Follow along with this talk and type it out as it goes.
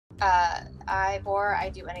Before I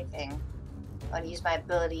do anything, I'm going to use my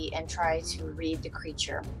ability and try to read the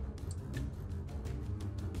creature.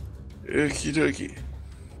 Okie dokie.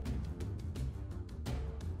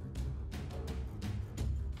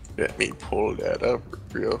 Let me pull that up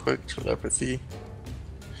real quick. Telepathy.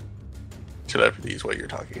 Telepathy is what you're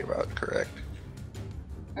talking about, correct?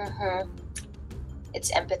 Mm-hmm.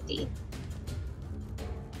 It's empathy.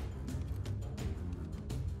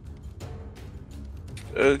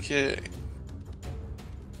 Okay.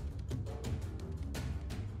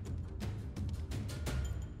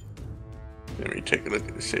 Let me take a look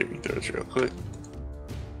at the saving throws real quick.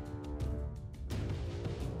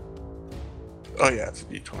 Oh yeah, it's a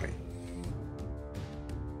D20.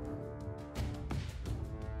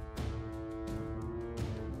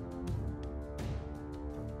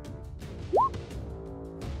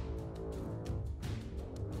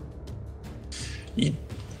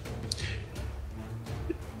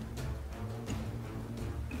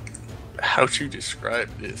 How to describe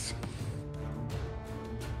this?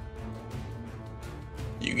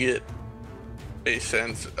 You get a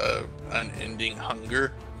sense of unending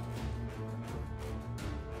hunger.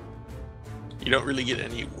 You don't really get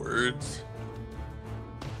any words.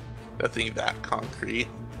 Nothing that concrete.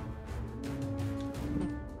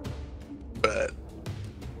 But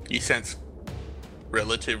you sense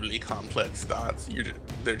relatively complex thoughts.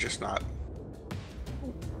 They're just not.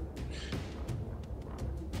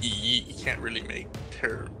 You can't really make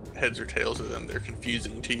heads or tails of them. They're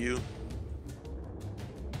confusing to you.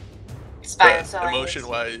 But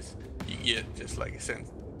emotion-wise, you get just like a sense,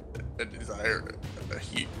 a desire,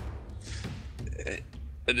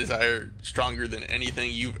 a desire stronger than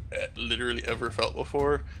anything you've literally ever felt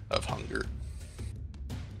before of hunger.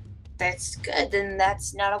 That's good. Then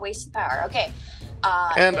that's not a waste of power. Okay.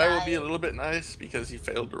 And I will be a little bit nice because he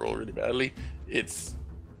failed to roll really badly. It's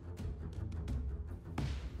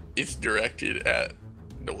directed at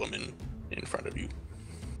the woman in front of you.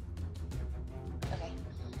 Okay.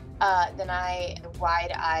 Then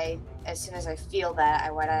wide-eyed, as soon as I feel that,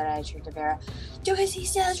 I wide-eyed turn to Vera. Do as he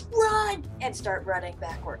says, run! And start running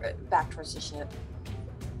back towards the ship.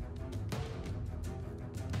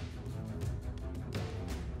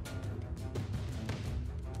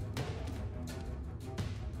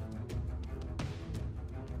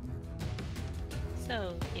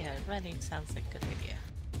 So, yeah, running sounds like a good idea.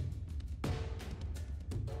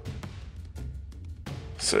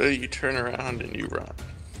 So you turn around and you run.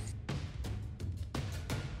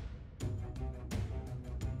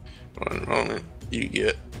 One moment, you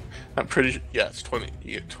get, I'm pretty sure, yeah, it's 20,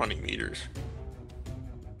 you get 20 meters.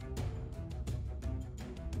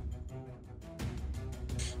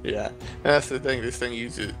 Yeah, and that's the thing, this thing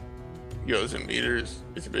goes in meters.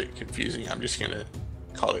 It's a bit confusing. I'm just gonna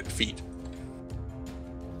call it feet.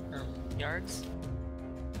 Yards?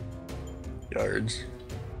 Yards.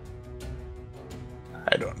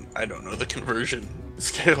 I don't know the conversion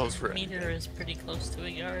scales for meter anything. is pretty close to a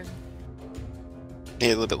yard. Yeah, a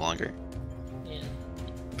little bit longer. Yeah.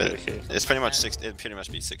 But okay. It's pretty much it'd pretty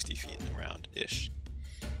much be 60 feet around ish.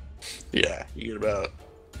 Yeah, you get about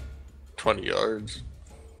 20 yards.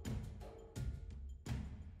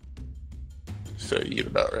 So you get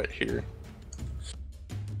about right here.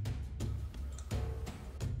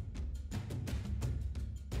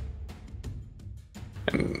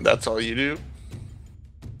 And that's all you do?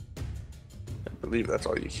 I believe that's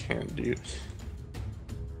all you can do.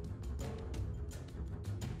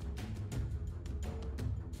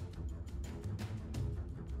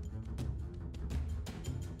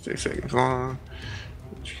 Six seconds long.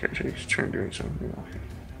 Each character takes a turn doing something. Okay.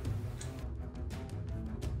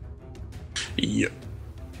 Yep.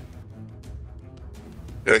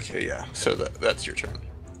 Okay, yeah. So that's your turn.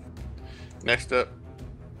 Next up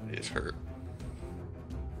is her.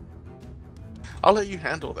 I'll let you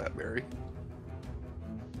handle that, Barry.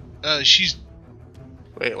 She's.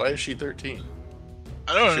 Wait, why is she 13?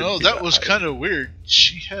 I don't know. That was high. kind of weird.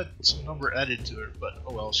 She had some number added to her, but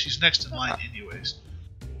oh well. She's next in line anyways.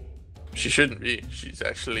 She shouldn't be. She's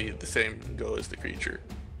actually the same go as the creature.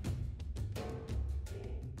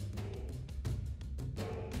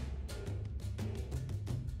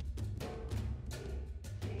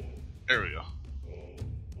 There we go.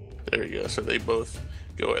 There you go. So they both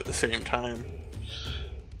go at the same time.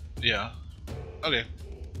 Yeah. Okay.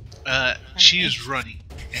 She is running,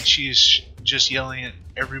 and she is just yelling at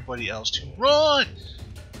everybody else to run.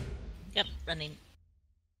 Yep, running.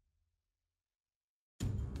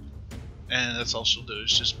 And that's all she'll do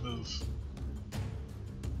is just move.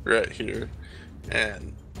 Right here.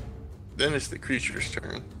 And then it's the creature's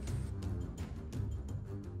turn.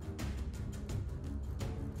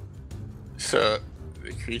 So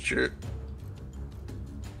the creature,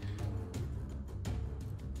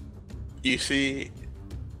 you see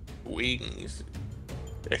wings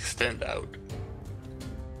extend out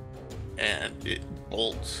and it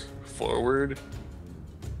bolts forward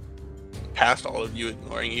past all of you,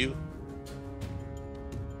 ignoring you,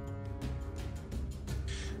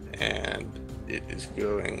 and it is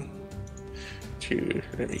going to,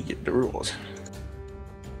 let me get the rules.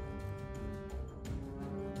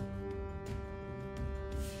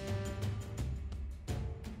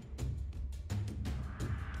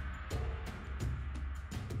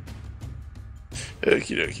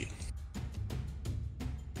 Okie dokie.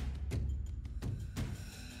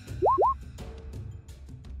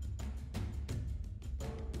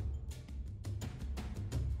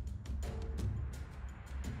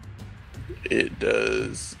 It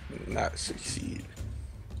does not succeed.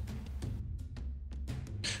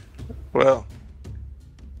 Well,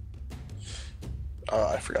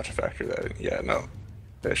 I forgot to factor that in. Yeah, no,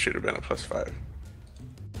 that should have been a +5.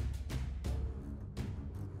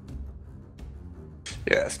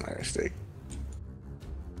 Yeah, it's my mistake.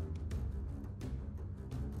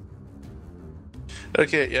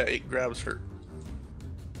 Okay, yeah, it grabs her.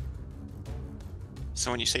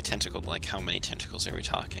 So when you say tentacle, like how many tentacles are we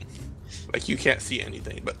talking? Like, you can't see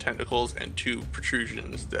anything but tentacles and 2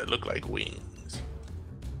 protrusions that look like wings.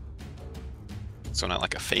 So not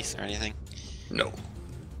like a face or anything? No.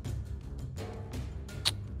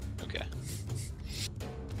 Okay.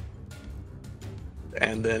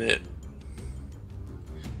 And then it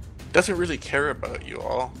doesn't really care about you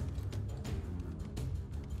all.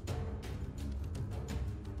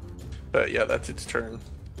 But yeah, that's its turn.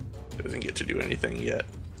 It doesn't get to do anything yet.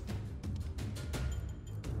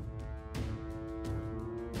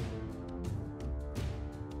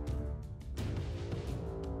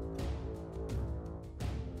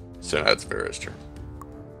 So now it's Vera's turn.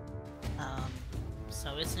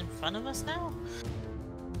 So it's in front of us now?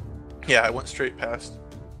 Yeah, I went straight past.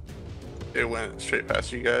 It went straight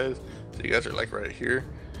past you guys. So you guys are like right here.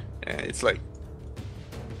 And it's like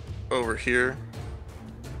over here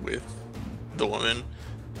with the woman.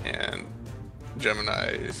 And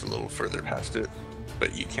Gemini is a little further past it.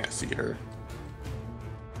 But you can't see her.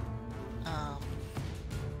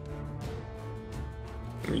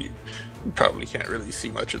 You probably can't really see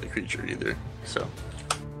much of the creature either. So.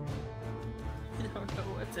 I don't know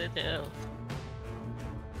what to do.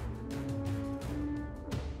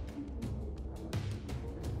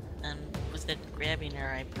 And with it grabbing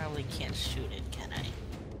her, I probably can't shoot it, can I?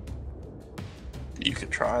 You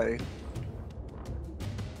could try.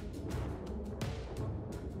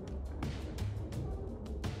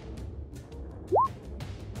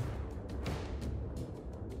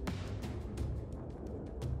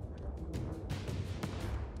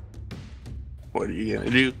 What are you gonna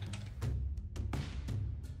do?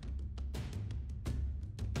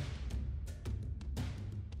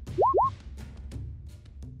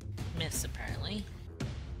 Miss, apparently.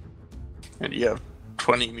 And you have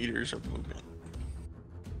 20 meters of movement.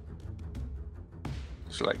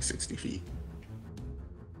 So like 60 feet.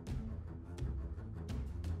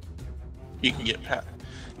 You can get past.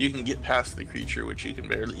 You can get past the creature, which you can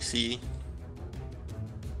barely see.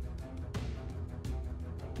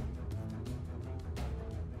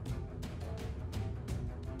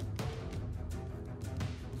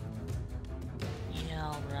 Yeah,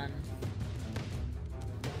 I'll run.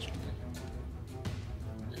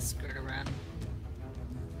 Just skirt around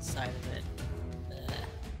the side of it.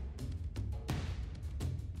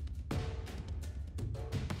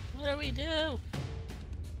 What do we do?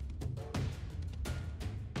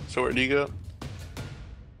 So where do you go?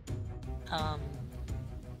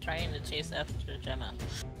 Trying to chase after Gemma.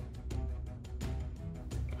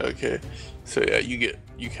 Okay. So yeah,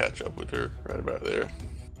 you catch up with her right about there.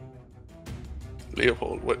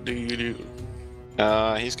 Leopold, what do you do?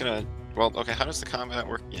 He's gonna. Well, okay. How does the combat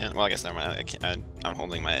work again? Well, I guess never mind. I'm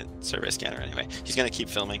holding my survey scanner anyway. He's gonna keep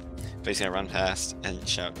filming, but he's gonna run past and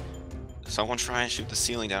shout, "Someone try and shoot the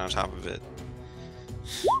ceiling down on top of it."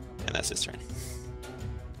 And that's his turn.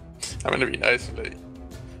 I'm gonna be nice, but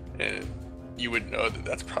and you would know that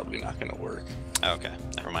that's probably not gonna work. Oh, okay,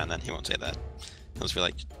 never mind then. He won't say that. He'll just be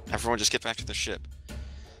like, "Everyone, just get back to the ship."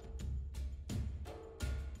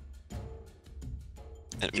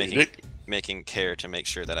 And making care to make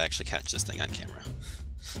sure that I actually catch this thing on camera.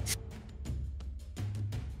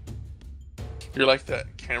 You're like that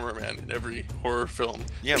cameraman in every horror film.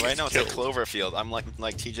 Yeah, right now it's like killed. Cloverfield. I'm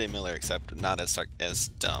like T.J. Miller, except not as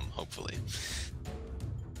dumb, hopefully.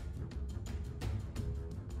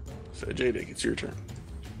 So Jadic, it's your turn.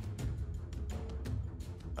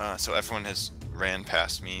 So everyone has ran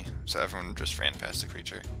past me. So everyone just ran past the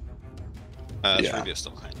creature. Yeah. Trivia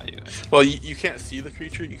still behind you. I think. Well, you can't see the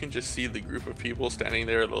creature. You can just see the group of people standing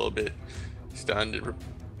there, a little bit stunned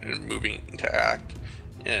and moving to act.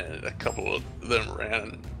 And a couple of them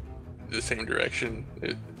ran the same direction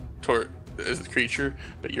toward as the creature,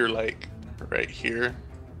 but you're like right here,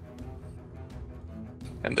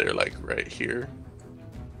 and they're like right here.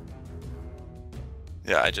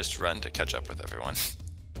 Yeah, I just run to catch up with everyone.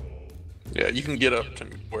 Yeah, you can get up to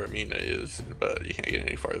where Mina is, but you can't get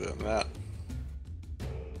any farther than that.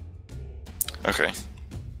 Okay.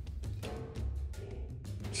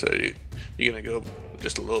 So you're gonna go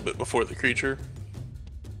just a little bit before the creature.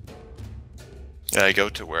 Yeah, I go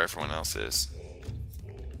to where everyone else is.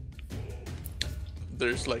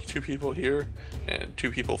 There's like 2 people here and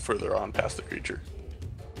 2 people further on past the creature.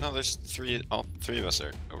 No, there's 3. All 3 of us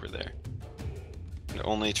are over there. And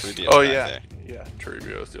only Trivia. Oh is back yeah, there. yeah.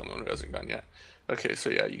 Turbio is the only one who hasn't gone yet. Okay, so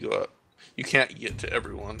yeah, you go up. You can't get to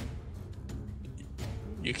everyone.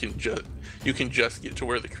 You can just get to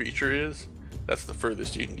where the creature is. That's the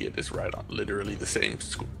furthest you can get. Is right on literally the same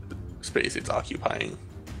space it's occupying.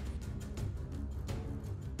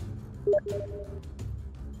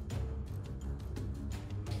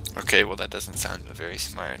 Okay, well that doesn't sound very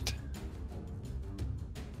smart.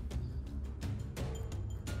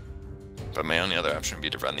 But my only other option would be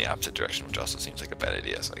to run the opposite direction, which also seems like a bad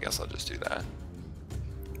idea, so I guess I'll just do that.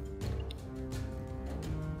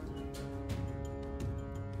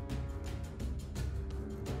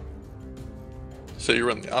 So you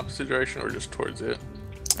run the opposite direction or just towards it?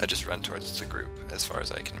 I just run towards the group as far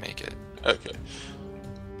as I can make it. Okay.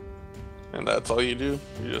 And that's all you do?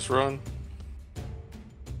 You just run?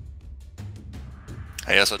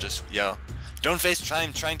 I guess I'll just yell, "Don't waste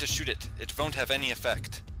time trying to shoot it. It won't have any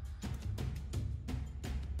effect."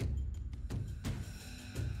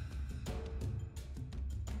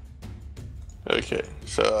 Okay,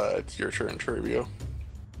 so it's your turn, Turbio.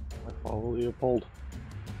 I follow Leopold.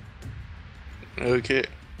 Okay.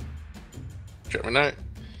 Gemini.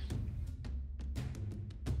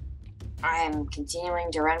 I am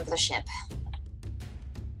continuing to run for the ship.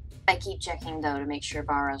 I keep checking though to make sure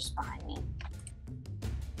Barrow's behind me.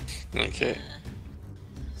 Okay.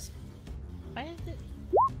 Why did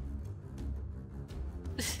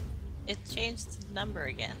it? It changed the number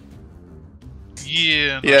again.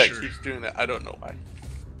 Yeah, I'm Yeah, not it sure. keeps doing that. I don't know why.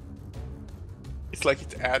 It's like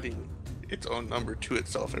it's adding its own number to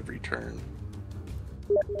itself every turn.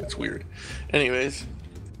 It's weird. Anyways.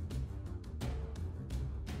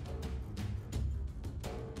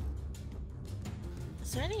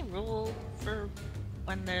 Is there any rule for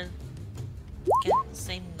when they get the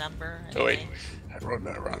same number? Oh wait, anyway? I wrote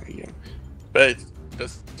that wrong again. But it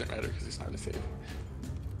doesn't matter because it's not a save.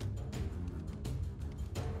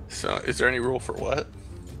 So, is there any rule for what?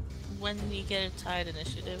 When you get a tied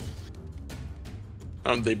initiative.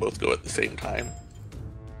 They both go at the same time.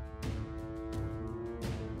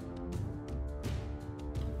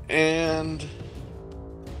 And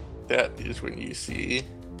that is when you see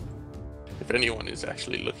if anyone is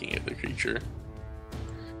actually looking at the creature.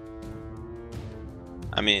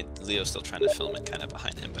 I mean, Leo's still trying to film it kind of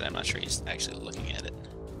behind him, but I'm not sure he's actually looking at it.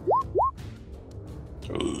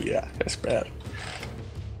 Oh yeah, that's bad.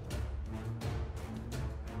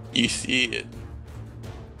 You see it.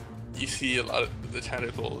 You see a lot of the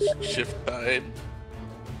tentacles shift side,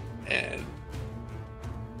 and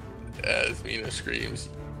as Mina screams,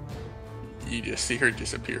 you just see her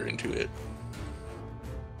disappear into it.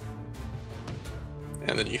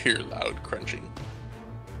 And then you hear loud crunching.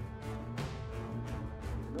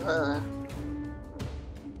 Ugh.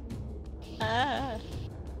 Ah.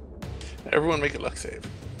 Everyone make a luck save.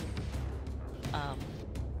 Um.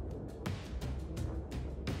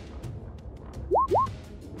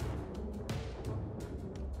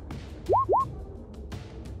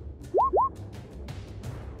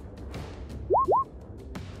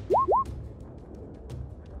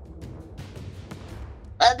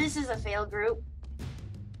 This is a fail group.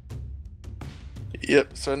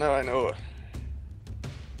 Yep, so now I know.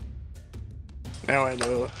 Now I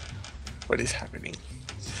know what is happening.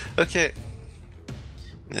 Okay.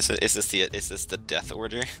 Is this the death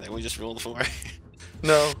order that we just ruled for?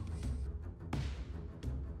 No.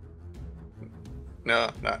 No,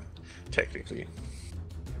 not technically.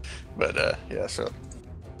 But yeah, so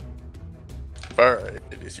alright,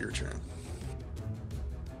 it is your turn.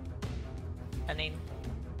 I mean,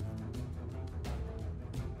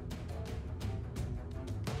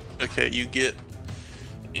 Okay, you get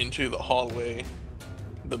into the hallway,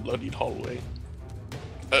 the bloodied hallway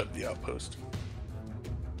of the outpost.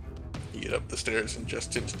 You get up the stairs and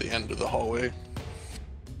just into the end of the hallway.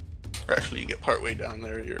 Or actually, you get partway down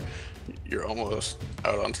there. You're almost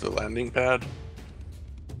out onto the landing pad.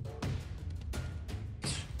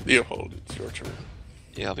 Leopold, it's your turn.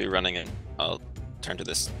 Yeah, I'll be running and I'll turn to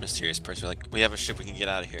this mysterious person like, we have a ship, we can get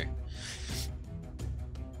out of here.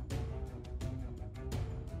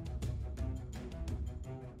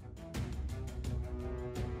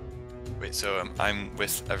 Wait, so I'm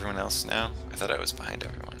with everyone else now? I thought I was behind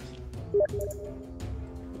everyone.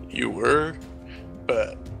 You were,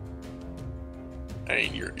 but I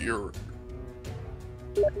mean, you're.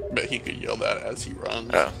 But he could yell that as he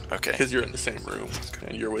runs. Oh, okay. Because you're in the same room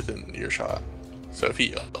and you're within earshot. So if he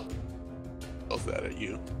yells that at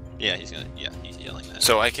you, Yeah, he's yelling that.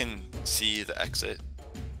 So I can see the exit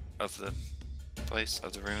of the place,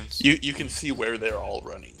 of the ruins? you can see where they're all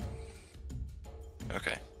running.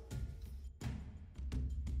 Okay.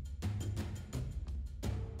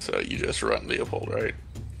 So you just run Leopold, right?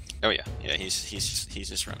 Oh yeah, he's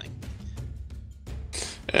just running.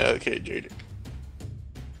 Okay, JJ.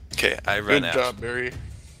 Okay, I run Good job, Barry.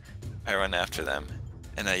 I run after them,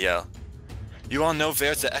 and I yell, "You all know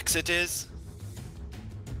where the exit is?"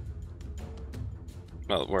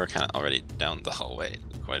 Well, we're kind of already down the hallway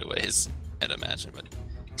quite a ways, I'd imagine, but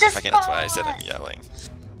Just Okay, that's why I said I'm yelling.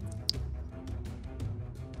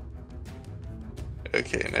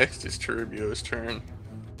 Okay, next is Turibio's turn.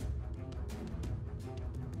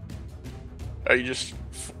 Are you just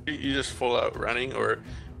full out running, or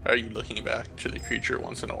are you looking back to the creature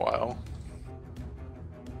once in a while?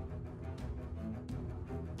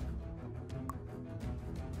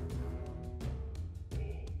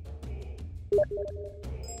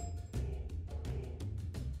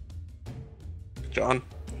 John,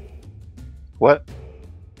 What?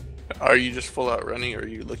 are you just full out running, or are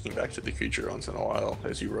you looking back to the creature once in a while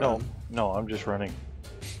as you run? No, I'm just running.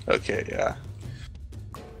 Okay, yeah.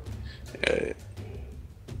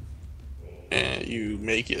 And you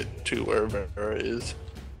make it to where Vera is.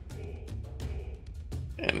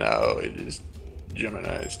 And now it is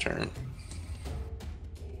Gemini's turn.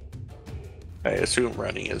 I assume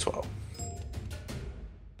running as well.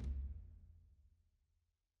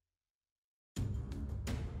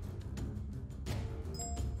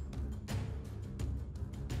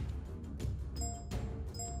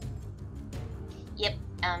 Yep,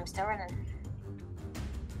 I'm still running.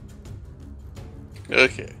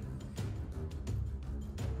 Okay.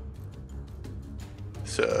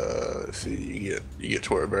 So let's see, you get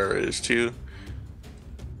to where Vera is too.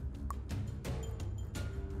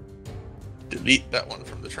 Delete that one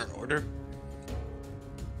from the turn order.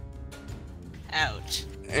 Ouch.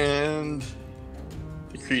 And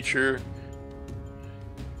the creature,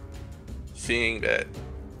 seeing that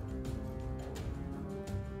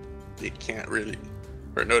it can't really,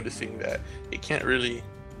 or noticing that it can't really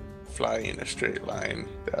fly in a straight line,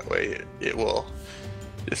 that way it will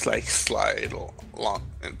just like slide along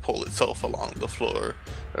and pull itself along the floor,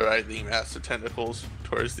 writhing massive tentacles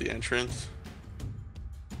towards the entrance.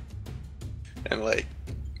 And like,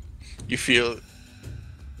 you feel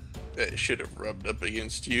that it should have rubbed up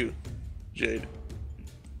against you, Jade.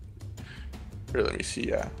 Or let me see,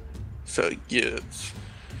 yeah. So it gets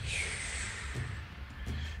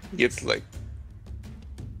like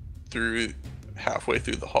through halfway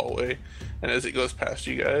through the hallway, and as it goes past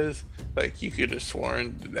you guys, like you could have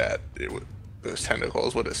sworn that those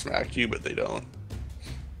tentacles would have smacked you, but they don't.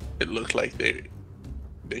 It looked like they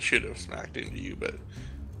should have smacked into you, but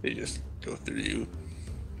they just go through you.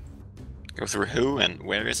 Go through who and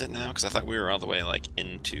where is it now? Because I thought we were all the way like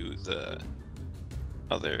into the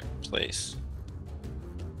other place.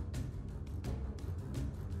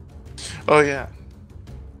 Oh yeah.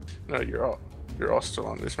 No, you're all still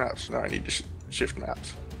on this map, so now I need to shift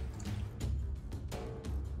maps.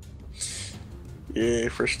 Yay,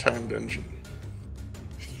 first time dungeon.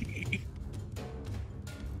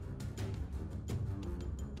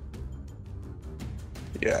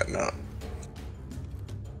 Yeah, no.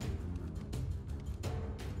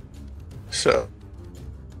 So,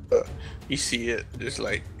 you see it just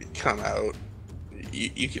like come out.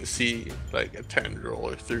 You can see like a tendril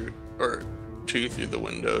or two through the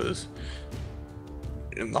windows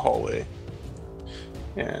in the hallway,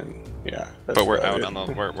 and yeah. But we're out on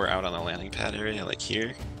the we're out on the landing pad area, like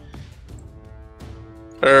here.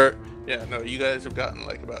 Yeah, no, you guys have gotten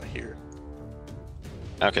like about here.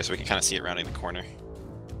 Okay, so we can kind of see it rounding the corner.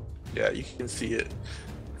 Yeah, you can see it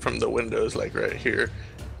from the windows, like right here.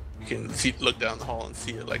 You can look down the hall and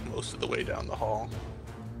see it like most of the way down the hall.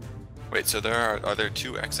 Wait, so are there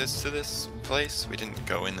two exits to this place? We didn't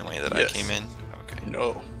go in the way that Yes. I came in? Okay.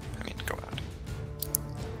 No. I mean, go out.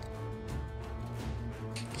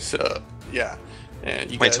 So yeah,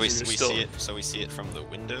 and you Wait, guys so we are see still, it? So we see it from the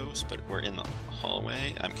windows, but we're in the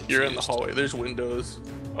hallway. I'm confused. You're in the hallway. There's windows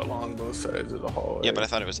along both sides of the hallway. Yeah, but I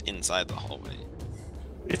thought it was inside the hallway.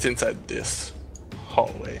 It's inside this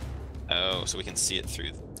hallway. Oh, so we can see it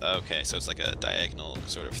through. Okay, so it's like a diagonal,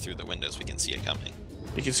 sort of through the windows. We can see it coming.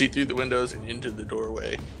 You can see through the windows and into the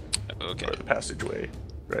doorway Okay. or the passageway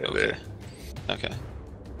right Okay. there. Okay.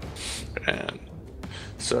 And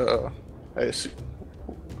so I assume,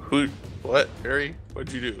 what, Barry?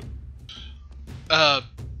 What'd you do?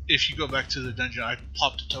 If you go back to the dungeon, I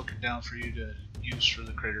popped a token down for you to use for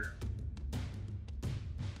the crater.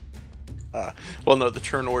 Well, no, the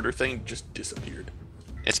turn order thing just disappeared.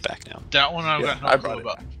 It's back now. That one I've Yeah, got no I clue brought it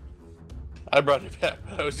about. back. I brought it back.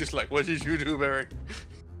 I was just like, what did you do, Barry?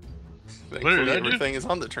 Thankfully, I do? everything is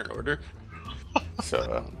on the turn order.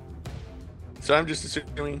 So I'm just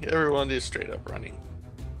assuming everyone is straight up running.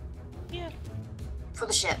 Yeah. For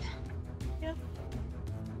the ship.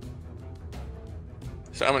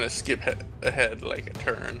 So I'm gonna skip ahead like a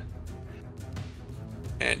turn,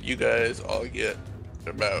 and you guys all get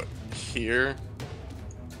about here,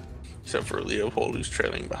 except for Leopold, who's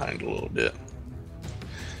trailing behind a little bit,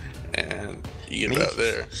 and you get Me? about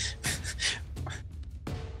there.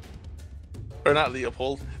 Or not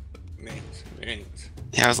Leopold. Names.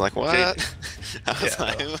 Yeah, I was like, what? Okay. I was Yeah,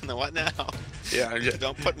 like, no. who in the what now? Yeah, I'm just,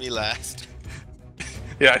 Don't put me last.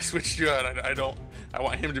 yeah. I switched you out. I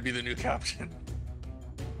want him to be the new captain.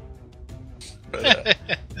 But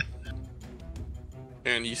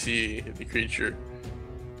and you see the creature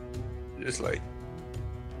just like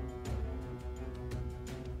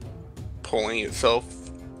pulling itself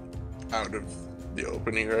out of the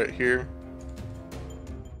opening right here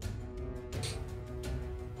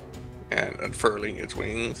and unfurling its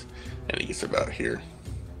wings, and it gets about here.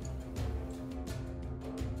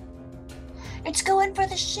 It's going for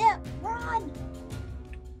the ship. Run!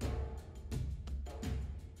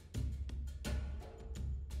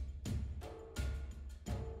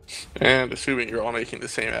 And assuming you're all making the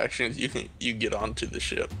same actions, you get onto the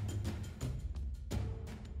ship.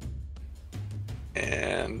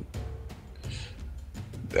 And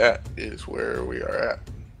that is where we are at.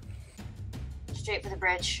 Straight for the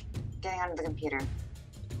bridge. Getting onto the computer.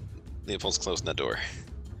 Leopold's closing the door.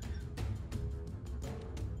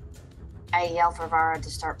 I yell for Vara to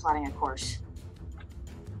start plotting a course.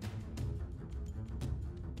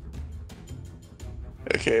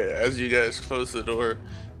 Okay, as you guys close the door,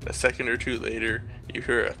 a second or two later, you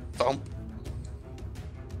hear a thump.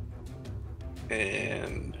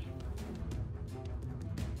 And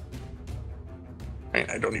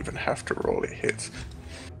I don't even have to roll it hits.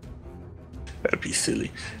 That'd be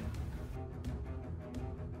silly.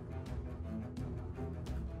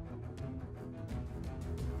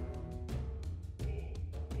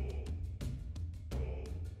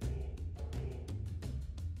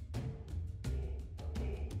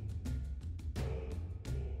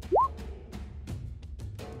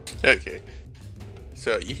 Okay,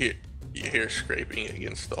 so you hear scraping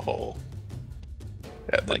against the hole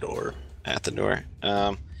at the Like- door. At the door.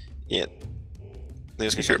 Yeah.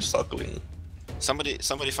 There's You hear buckling. somebody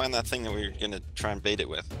find that thing that we were gonna try and bait it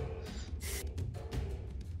with.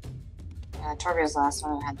 Torbio's the last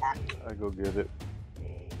one who had that. I go get it.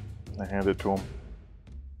 I hand it to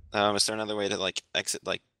him. Is there another way to like exit?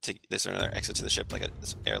 Is there another exit to the ship, like a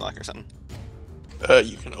airlock or something?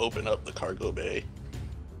 You can open up the cargo bay.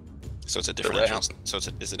 So it's a different ramp. entrance. So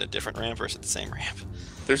is it a different ramp or is it the same ramp?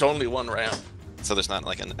 There's only one ramp. So there's not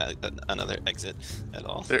like another exit at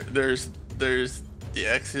all. There's the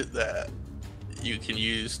exit that you can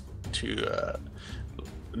use to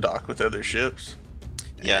dock with other ships.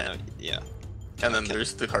 Yeah. No, yeah. And then Okay.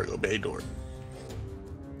 there's the cargo bay door.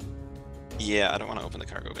 Yeah, I don't want to open the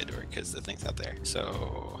cargo bay door because the thing's out there.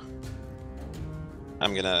 So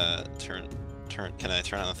I'm gonna turn. Can I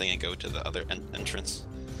turn on the thing and go to the other entrance?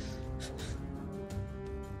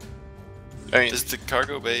 I mean, Does the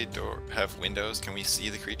cargo bay door have windows? Can we see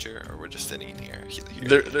the creature, or we're just sitting here?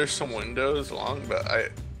 there's some windows along,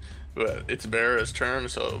 but it's Vera's turn.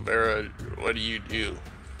 So Vera, what do you do?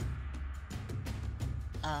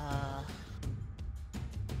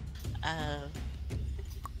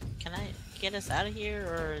 Can I get us out of here,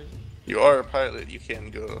 or You are a pilot. You can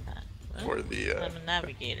go well, for the. I'm a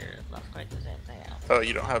navigator. It's not quite the same thing. Oh,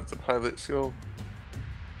 you don't have the pilot skill.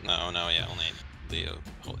 No, yeah, only Leo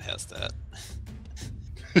has that.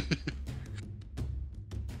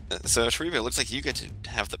 So Shriva, it looks like you get to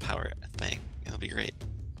have the power thing. It'll be great.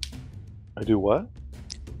 I do what?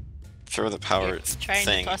 Throw the power It's trying to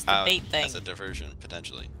thing toss the out bait thing. as a diversion,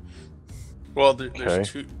 potentially. Well,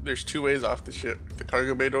 Okay. there's two ways off the ship: the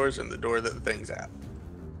cargo bay doors and the door that the thing's at.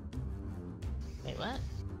 Wait, what?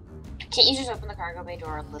 Can't you just open the cargo bay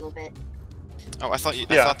door a little bit? Oh, I thought Yeah.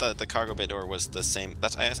 I thought that the cargo bay door was the same.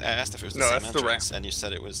 I asked if it was the No, same that's the entrance, and you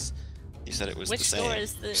said it was. You said it was the Which same. door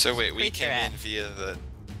is the So wait, we creature came at? in via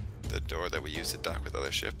the door that we use to dock with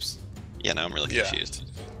other ships. Yeah, no, I'm really Yeah.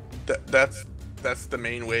 confused. That's the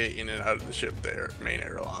main way in and out of the ship. There, main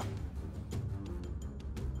airlock.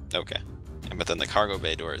 Okay. But then the cargo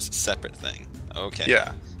bay door is a separate thing. Okay.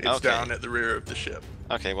 Yeah, it's Okay. down at the rear of the ship.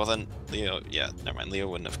 Okay, well then Leo, yeah, never mind. Leo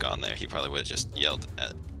wouldn't have gone there. He probably would have just yelled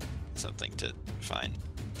at something to find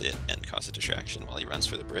it and cause a distraction while he runs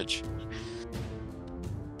for the bridge.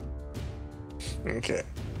 Okay.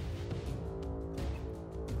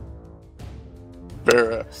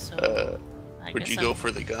 Vera, So, I would guess you go I'm-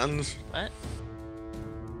 for the guns? What?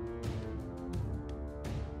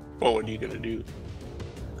 What were you gonna do?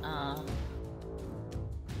 I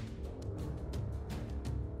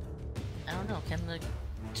don't know. Can the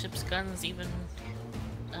ship's guns even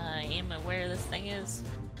aim at where this thing is?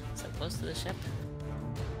 So close to the ship.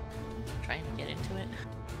 Trying to get into it.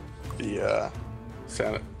 The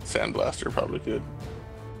sandblaster probably could.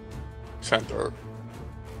 Sandthor.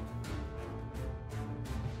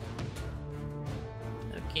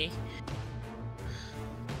 Okay.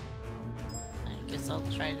 I guess I'll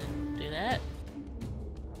try to do that.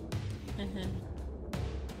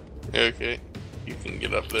 Okay, you can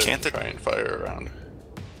get up there Can't and the- try and fire around.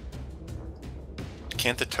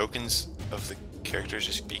 Can't the tokens of the characters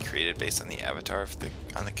just be created based on the avatar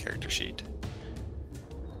on the character sheet?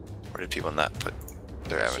 Or did people not put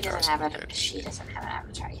their She avatars doesn't have on the a character she sheet? doesn't have an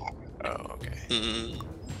avatar yet. Oh, okay. Mm.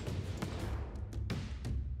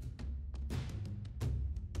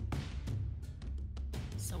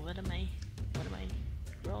 So what am I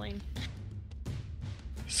rolling?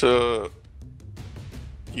 So,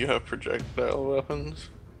 you have projectile weapons?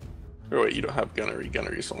 Or wait, you don't have gunnery.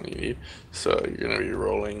 Gunnery is all you need. So you're gonna be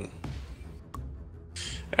rolling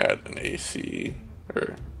at an AC,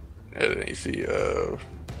 or at an AC of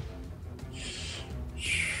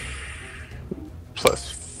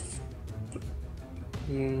plus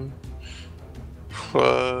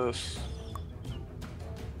plus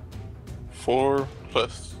 4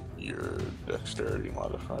 plus your dexterity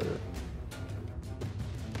modifier.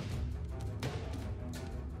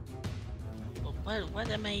 Well, what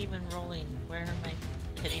am I even rolling? Where am I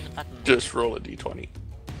hitting the button? Just roll a d20.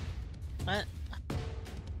 What?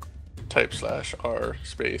 Type /R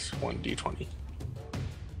space 1d20.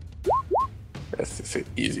 That's the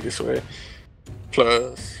easiest way.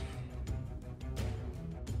 Plus.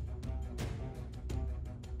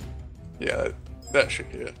 Yeah, that should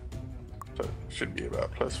hit. So it should be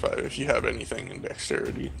about +5 if you have anything in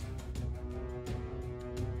dexterity.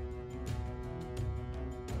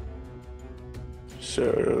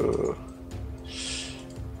 So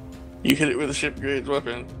you hit it with a ship grade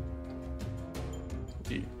weapon.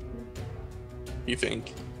 You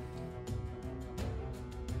think?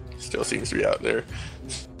 Still seems to be out there.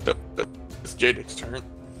 So it's Jadic's turn.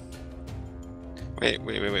 Wait.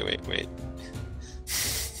 Do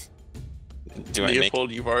I make?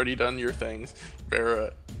 Leopold, you've already done your things.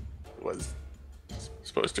 Vera was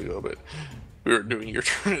supposed to go, but we were doing your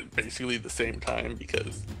turn at basically the same time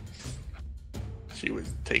because she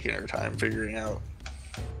was taking her time figuring out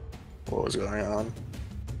what was going on.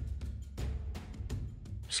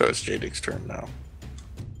 So it's Jadic's turn now.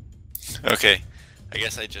 Okay, I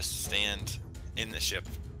guess I just stand in the ship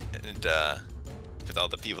and with all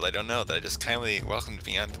the people I don't know that I just kindly welcomed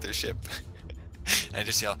me onto their ship. I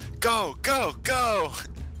just yell, "Go, go, go!"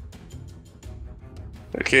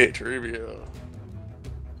 Okay, Toribio.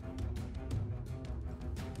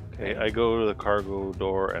 Okay, I go to the cargo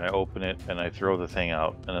door and I open it and I throw the thing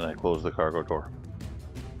out and then I close the cargo door.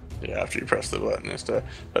 Yeah, after you press the button and stuff.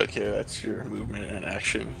 Okay, that's your movement and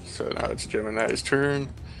action. So now it's Gemini's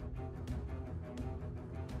turn.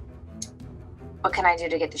 What can I do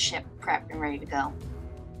to get the ship prepped and ready to go?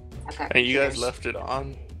 I've got And you guys computers. left it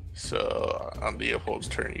on. So on Leopold's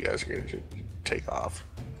turn, you guys are going to take off,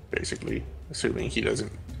 basically, assuming he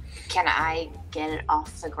doesn't. Can I get it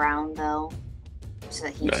off the ground though, so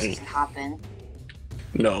that he No. just doesn't hop in?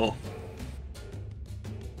 No.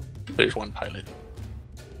 There's one pilot.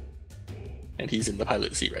 And he's in the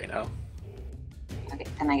pilot seat right now. Okay,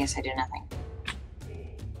 then I guess I do nothing.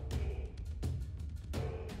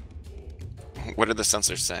 What are the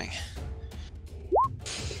sensors saying?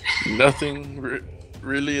 Nothing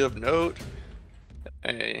really of note.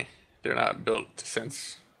 They're not built to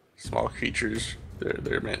sense small creatures.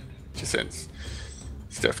 They're meant to sense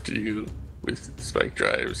stuff to do with spike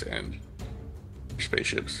drives and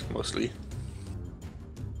spaceships mostly.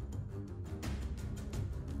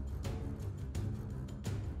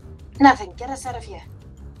 Nothing. Get us out of here.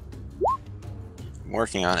 I'm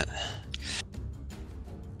working on it.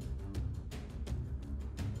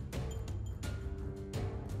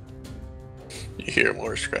 You hear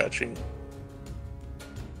more scratching.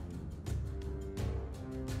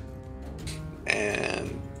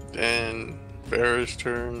 And then Vera's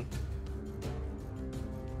turn.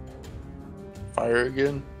 Fire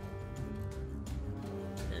again.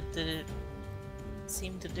 Did it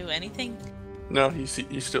seem to do anything? No, you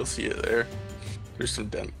still see it there. There's some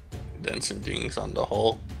dents and dings on the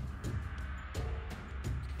hull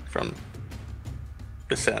from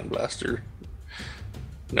the sandblaster.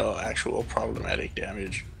 No actual problematic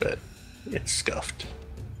damage, but it's scuffed.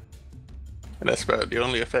 And that's about the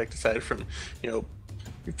only effect aside from, you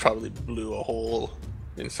probably blew a hole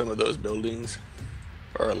in some of those buildings.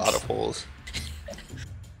 Or a lot of holes.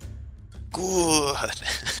 Good.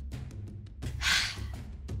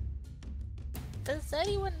 Does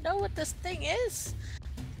anyone know what this thing is?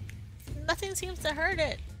 Nothing seems to hurt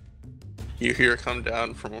it. You hear it come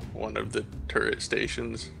down from one of the turret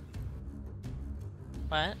stations.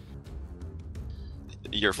 What?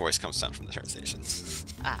 Your voice comes down from the turret stations.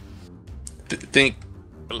 Ah. Think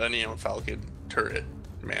Millennium Falcon turret,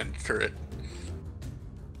 manned turret.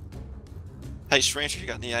 Hey, Stranger, you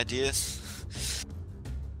got any ideas?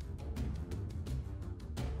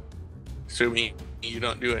 Assuming you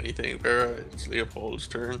don't do anything, Vera, it's Leopold's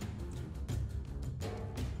turn.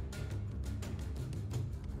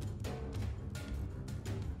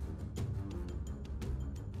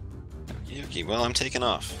 Okay, well, I'm taking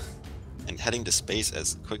off and heading to space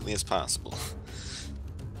as quickly as possible.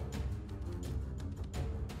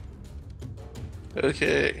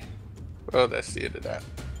 Okay. Well, that's the end of that.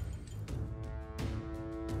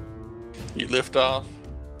 You lift off,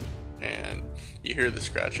 and you hear the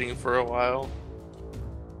scratching for a while,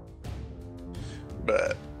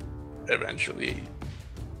 but eventually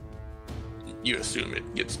you assume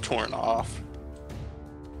it gets torn off,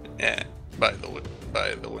 and by the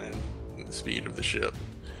wind and the speed of the ship.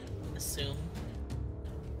 Assume.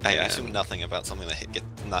 I assume nothing about something that gets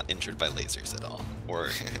not injured by lasers at all, or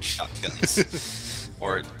shotguns,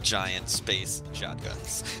 or giant space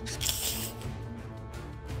shotguns.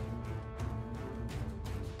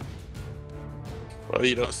 Well,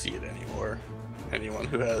 you don't see it anymore. Anyone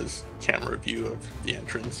who has camera view of the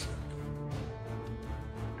entrance.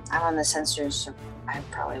 I'm on the sensors, so I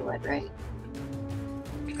probably would, right?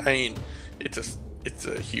 I mean, it's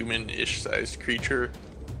a human-ish sized creature.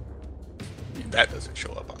 That doesn't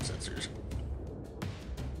show up on sensors.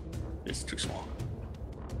 It's too small.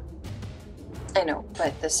 I know,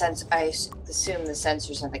 but I assume the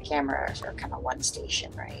sensors and the cameras are kind of one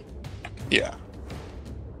station, right? Yeah.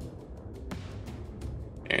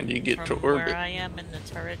 And you get to From orbit. where I am in the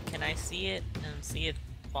turret, can I see it and see it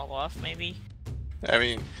fall off maybe? I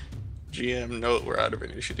mean, GM, note we're out of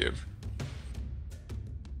initiative.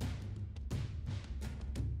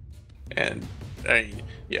 And I mean,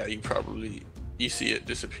 yeah, you see it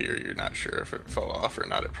disappear. You're not sure if it fell off or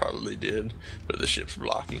not. It probably did, but the ship's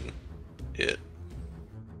blocking it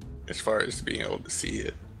as far as being able to see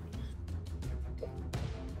it.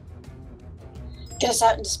 Get us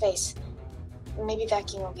out into space. Maybe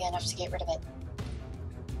vacuum will be enough to get rid of it.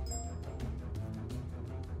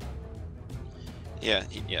 Yeah,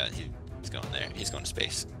 he's going there. He's going to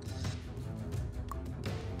space.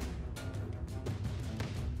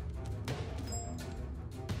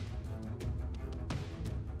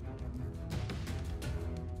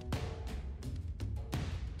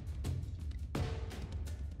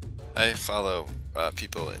 I follow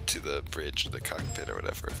people into the bridge, the cockpit, or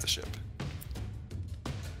whatever of the ship.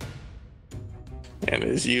 And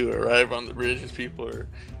as you arrive on the bridge, as people are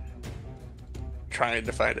trying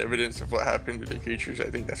to find evidence of what happened to the creatures, I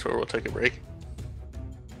think that's where we'll take a break.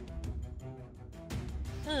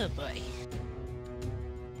 Oh boy.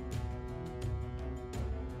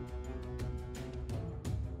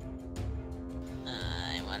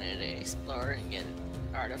 I wanted to explore and get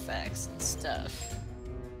artifacts and stuff.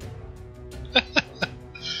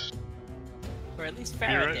 Or at least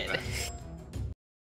Farrah right did. back.